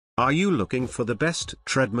Are you looking for the best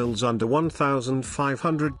treadmills under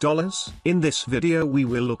 $1,500? In this video we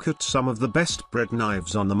will look at some of the best bread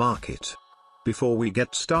knives on the market. Before we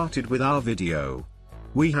get started with our video,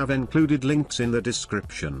 we have included links in the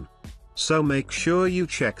description. So make sure you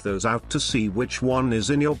check those out to see which one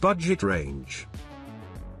is in your budget range.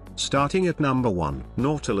 Starting at number 1,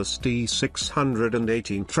 Nautilus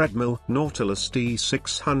T618 Treadmill. Nautilus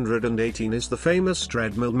T618 is the famous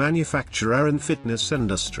treadmill manufacturer in fitness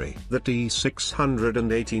industry. The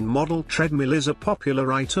T618 model treadmill is a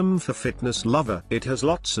popular item for fitness lover. It has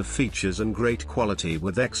lots of features and great quality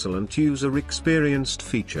with excellent user experienced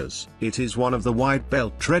features. It is one of the wide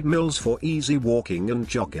belt treadmills for easy walking and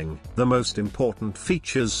jogging. The most important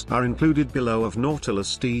features are included below of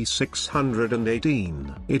Nautilus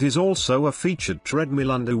T618. It is also a featured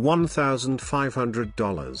treadmill under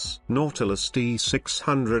 $1,500. Nautilus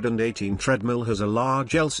T618 treadmill has a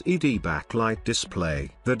large LCD backlight display.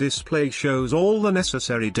 The display shows all the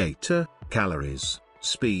necessary data: calories,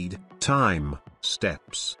 speed, time,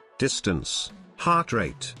 steps, distance, heart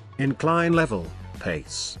rate, incline level,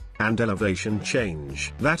 pace, and elevation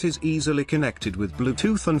change. That is easily connected with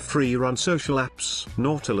Bluetooth and free run social apps.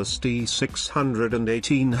 Nautilus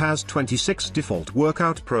T618 has 26 default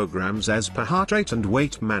workout programs as per heart rate and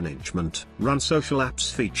weight management. Run social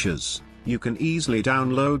apps features: you can easily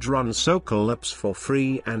download Run Social apps for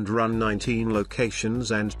free and run 19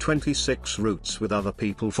 locations and 26 routes with other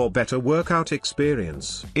people for better workout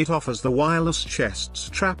experience. It offers the wireless chest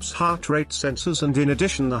straps, heart rate sensors, and in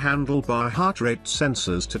addition the handlebar heart rate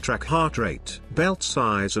sensors to track heart rate, belt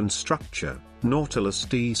size and structure. Nautilus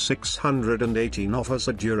T618 offers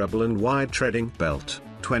a durable and wide treading belt,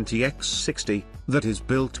 20x60, that is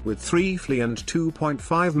built with 3 Fli and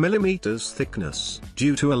 2.5 mm thickness.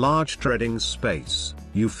 Due to a large treading space,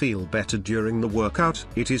 you feel better during the workout.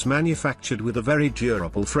 It is manufactured with a very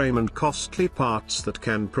durable frame and costly parts that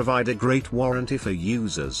can provide a great warranty for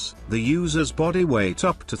users. The user's body weight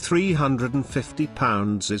up to 350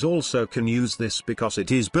 pounds is also can use this because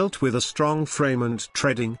it is built with a strong frame and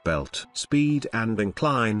treading belt. Speed and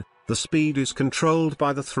incline: the speed is controlled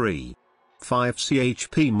by the 3.5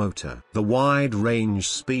 chp motor. The wide range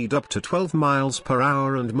speed up to 12 miles per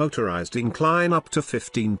hour and motorized incline up to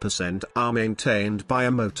 15% are maintained by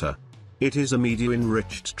a motor. It is a media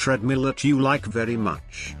enriched treadmill that you like very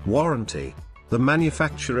much. Warranty: the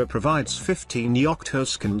manufacturer provides 15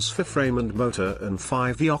 octoscans for frame and motor and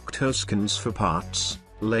 5 octoscans for parts,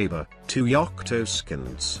 labor. 2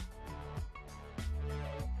 octoscans.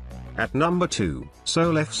 At number 2,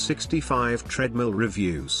 Sole F65 Treadmill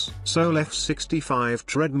Reviews. Sole F65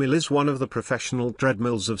 Treadmill is one of the professional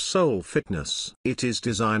treadmills of Sole Fitness. It is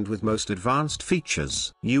designed with most advanced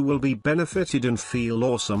features. You will be benefited and feel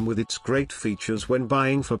awesome with its great features when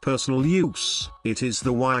buying for personal use. It is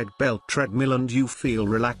the wide belt treadmill and you feel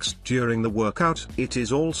relaxed during the workout. It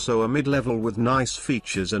is also a mid-level with nice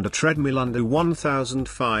features and a treadmill under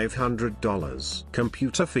 $1,500.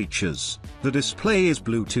 Computer features: the display is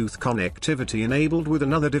Bluetooth connectivity enabled with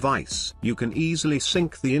another device. You can easily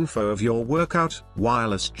sync the info of your workout,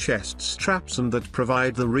 wireless chest straps, and that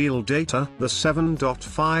provide the real data. The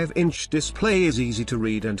 7.5-inch display is easy to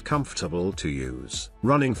read and comfortable to use.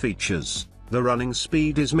 Running features: the running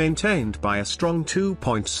speed is maintained by a strong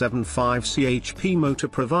 2.75 chp motor,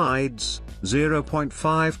 provides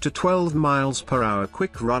 0.5 to 12 miles per hour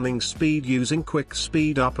quick running speed using quick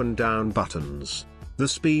speed up and down buttons. The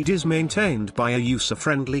speed is maintained by a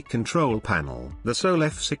user-friendly control panel. The Sole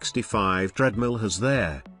F65 treadmill has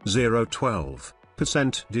their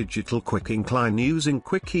 0-12% digital quick incline using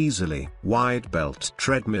quick easily. Wide belt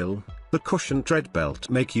treadmill: the cushion tread belt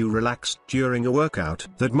make you relaxed during a workout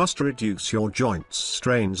that must reduce your joints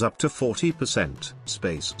strains up to 40%.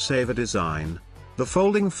 Space saver design: the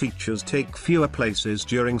folding features take fewer places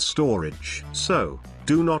during storage, so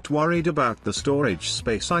do not worried about the storage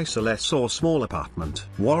space isolates or small apartment.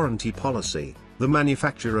 Warranty policy: the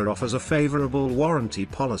manufacturer offers a favorable warranty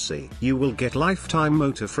policy. You will get lifetime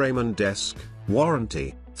motor frame and desk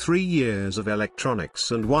warranty, 3 years of electronics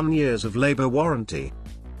and 1 years of labor warranty.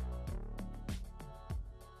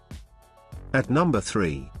 At number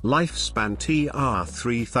 3, Lifespan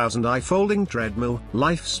TR3000i Folding Treadmill.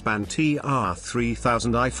 Lifespan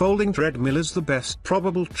TR3000i Folding Treadmill is the best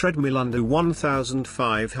probable treadmill under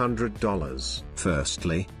 $1,500.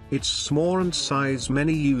 Firstly, it's small and size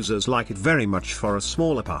many users like it very much for a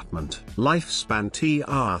small apartment. Lifespan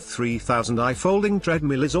TR3000i folding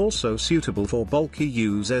treadmill is also suitable for bulky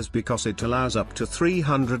users because it allows up to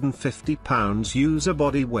 350 pounds user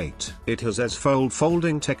body weight. It has S-fold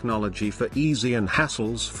folding technology for easy and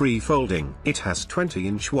hassles-free folding. It has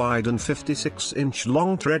 20-inch wide and 56-inch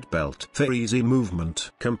long tread belt for easy movement.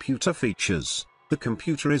 Computer features. The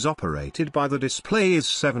computer is operated by the display is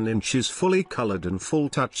 7 inches fully colored and full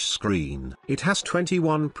touch screen. It has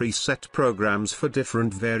 21 preset programs for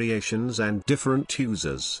different variations and different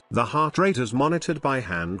users. The heart rate is monitored by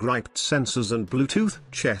hand-griped sensors and Bluetooth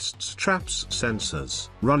chest straps sensors.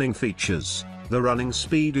 Running features. The running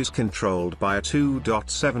speed is controlled by a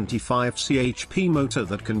 2.75 chp motor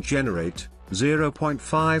that can generate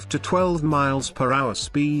 0.5 to 12 miles per hour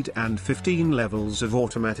speed and 15 levels of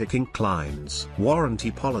automatic inclines.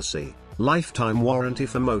 Warranty policy. Lifetime warranty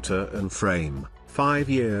for motor and frame, 5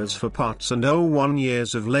 years for parts and 1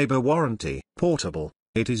 years of labor warranty. Portable.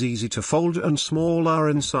 It is easy to fold and smaller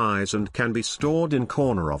in size and can be stored in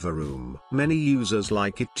corner of a room. Many users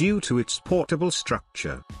like it due to its portable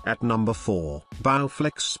structure. At number 4,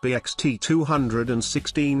 Bowflex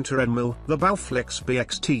BXT216 Treadmill. The Bowflex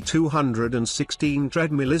BXT216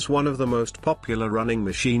 Treadmill is one of the most popular running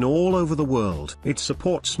machine all over the world. It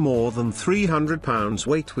supports more than 300 pounds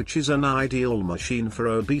weight, which is an ideal machine for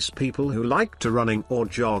obese people who like to running or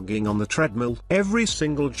jogging on the treadmill. Every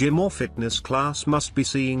single gym or fitness class must be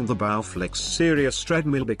seeing the Bowflex Serious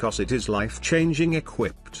Treadmill because it is life-changing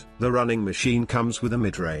equipped. The running machine comes with a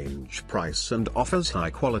mid-range price and offers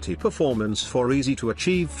high-quality performance for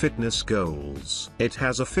easy-to-achieve fitness goals. It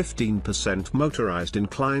has a 15% motorized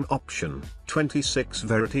incline option, 26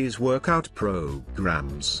 varieties workout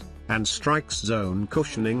programs, and strike zone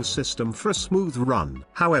cushioning system for a smooth run.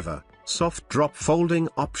 However, soft drop folding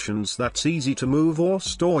options that's easy to move or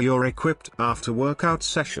store your equipped after workout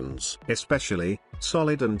sessions. Especially,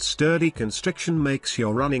 solid and sturdy construction makes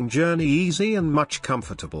your running journey easy and much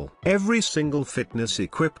comfortable. Every single fitness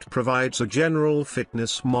equipped provides a general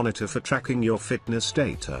fitness monitor for tracking your fitness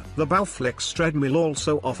data. The Bowflex Treadmill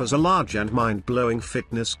also offers a large and mind-blowing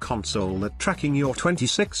fitness console that tracking your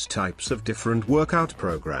 26 types of different workout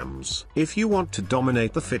programs. If you want to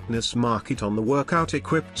dominate the fitness market on the workout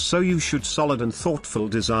equipped, so you should solid and thoughtful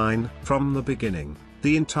design from the beginning.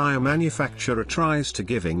 The entire manufacturer tries to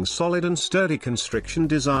giving solid and sturdy construction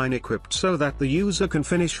design equipped so that the user can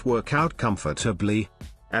finish workout comfortably.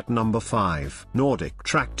 At number 5,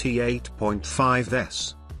 NordicTrack T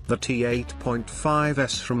 8.5S. The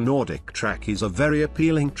T8.5S from NordicTrack is a very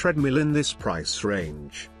appealing treadmill in this price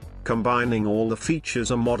range, combining all the features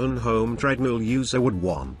a modern home treadmill user would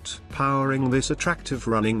want. Powering this attractive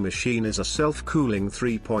running machine is a self-cooling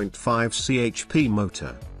 3.5 chp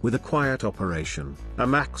motor, with a quiet operation, a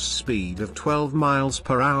max speed of 12 miles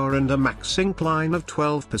per hour and a max incline of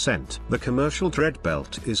 12%. The commercial tread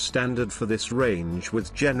belt is standard for this range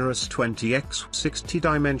with generous 20x60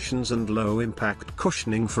 dimensions and low impact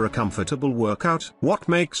cushioning for a comfortable workout. What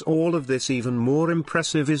makes all of this even more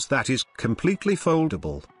impressive is that it is completely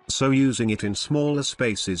foldable, so using it in smaller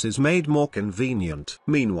spaces is made more convenient.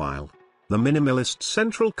 Meanwhile, the minimalist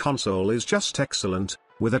central console is just excellent,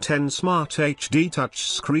 with a 10 Smart HD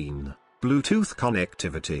touchscreen, Bluetooth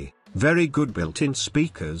connectivity, very good built-in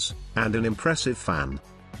speakers, and an impressive fan.